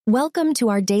Welcome to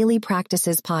our Daily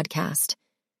Practices podcast.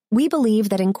 We believe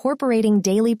that incorporating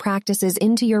daily practices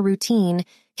into your routine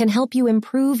can help you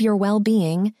improve your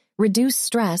well-being, reduce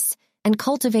stress, and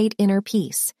cultivate inner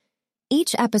peace.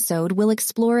 Each episode will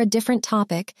explore a different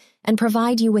topic and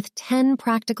provide you with 10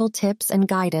 practical tips and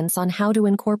guidance on how to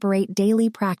incorporate daily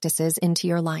practices into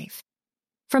your life.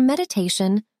 From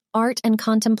meditation, art and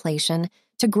contemplation,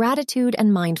 to gratitude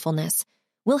and mindfulness,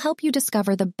 we'll help you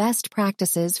discover the best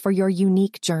practices for your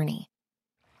unique journey.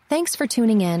 Thanks for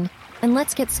tuning in, and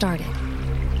let's get started.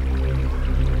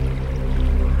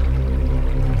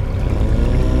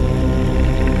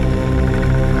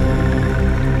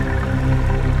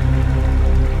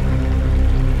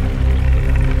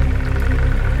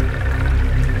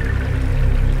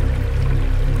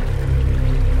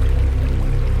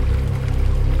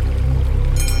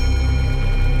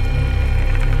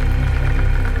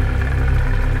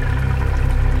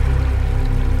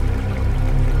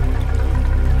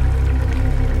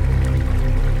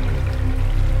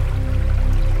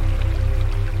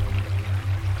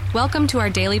 Welcome to our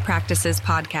Daily Practices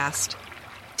podcast.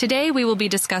 Today we will be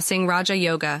discussing Raja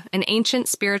Yoga, an ancient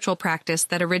spiritual practice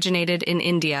that originated in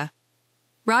India.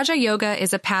 Raja Yoga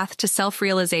is a path to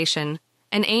self-realization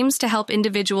and aims to help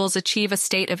individuals achieve a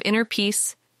state of inner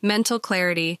peace, mental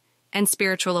clarity, and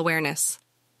spiritual awareness.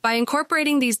 By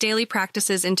incorporating these daily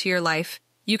practices into your life,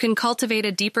 you can cultivate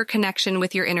a deeper connection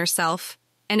with your inner self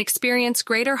and experience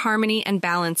greater harmony and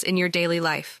balance in your daily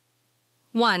life.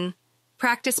 1.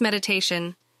 Practice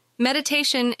meditation.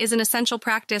 Meditation is an essential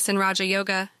practice in Raja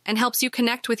Yoga and helps you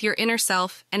connect with your inner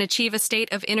self and achieve a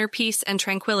state of inner peace and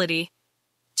tranquility.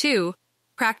 2.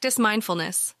 Practice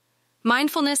mindfulness.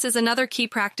 Mindfulness is another key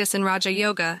practice in Raja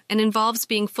Yoga and involves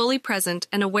being fully present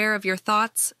and aware of your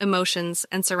thoughts, emotions,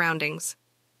 and surroundings.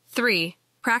 3.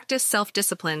 Practice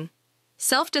self-discipline.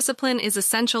 Self-discipline is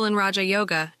essential in Raja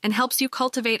Yoga and helps you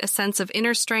cultivate a sense of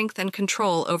inner strength and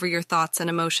control over your thoughts and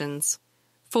emotions.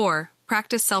 4.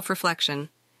 Practice self-reflection.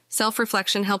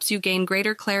 Self-reflection helps you gain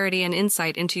greater clarity and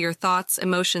insight into your thoughts,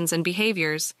 emotions, and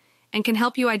behaviors, and can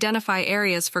help you identify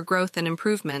areas for growth and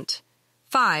improvement.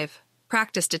 5.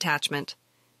 Practice detachment.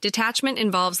 Detachment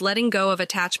involves letting go of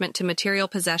attachment to material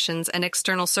possessions and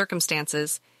external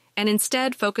circumstances, and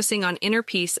instead focusing on inner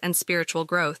peace and spiritual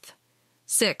growth.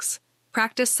 6.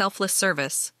 Practice selfless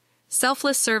service.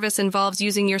 Selfless service involves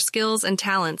using your skills and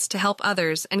talents to help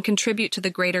others and contribute to the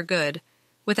greater good,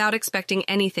 without expecting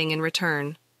anything in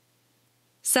return.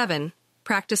 7.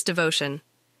 Practice devotion.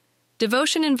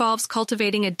 Devotion involves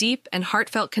cultivating a deep and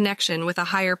heartfelt connection with a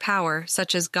higher power,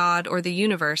 such as God or the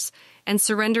universe, and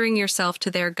surrendering yourself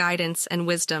to their guidance and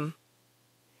wisdom.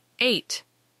 8.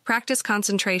 Practice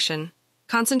concentration.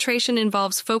 Concentration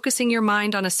involves focusing your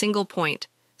mind on a single point,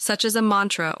 such as a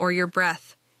mantra or your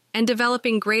breath, and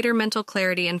developing greater mental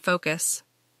clarity and focus.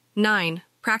 9.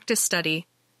 Practice study.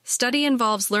 Study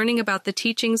involves learning about the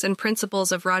teachings and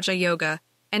principles of Raja Yoga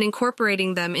and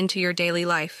incorporating them into your daily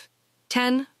life.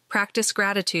 10. Practice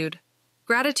gratitude.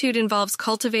 Gratitude involves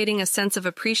cultivating a sense of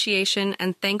appreciation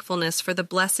and thankfulness for the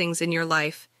blessings in your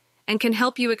life and can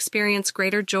help you experience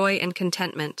greater joy and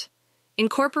contentment.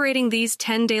 Incorporating these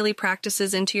 10 daily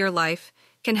practices into your life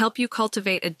can help you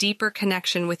cultivate a deeper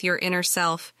connection with your inner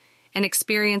self and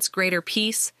experience greater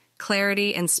peace,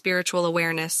 clarity, and spiritual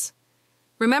awareness.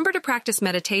 Remember to practice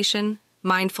meditation,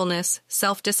 mindfulness,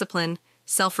 self-discipline,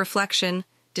 self-reflection,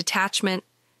 detachment,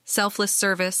 selfless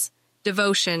service,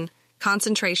 devotion,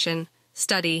 concentration,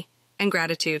 study, and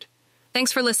gratitude.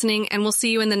 Thanks for listening, and we'll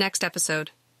see you in the next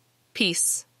episode.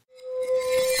 Peace.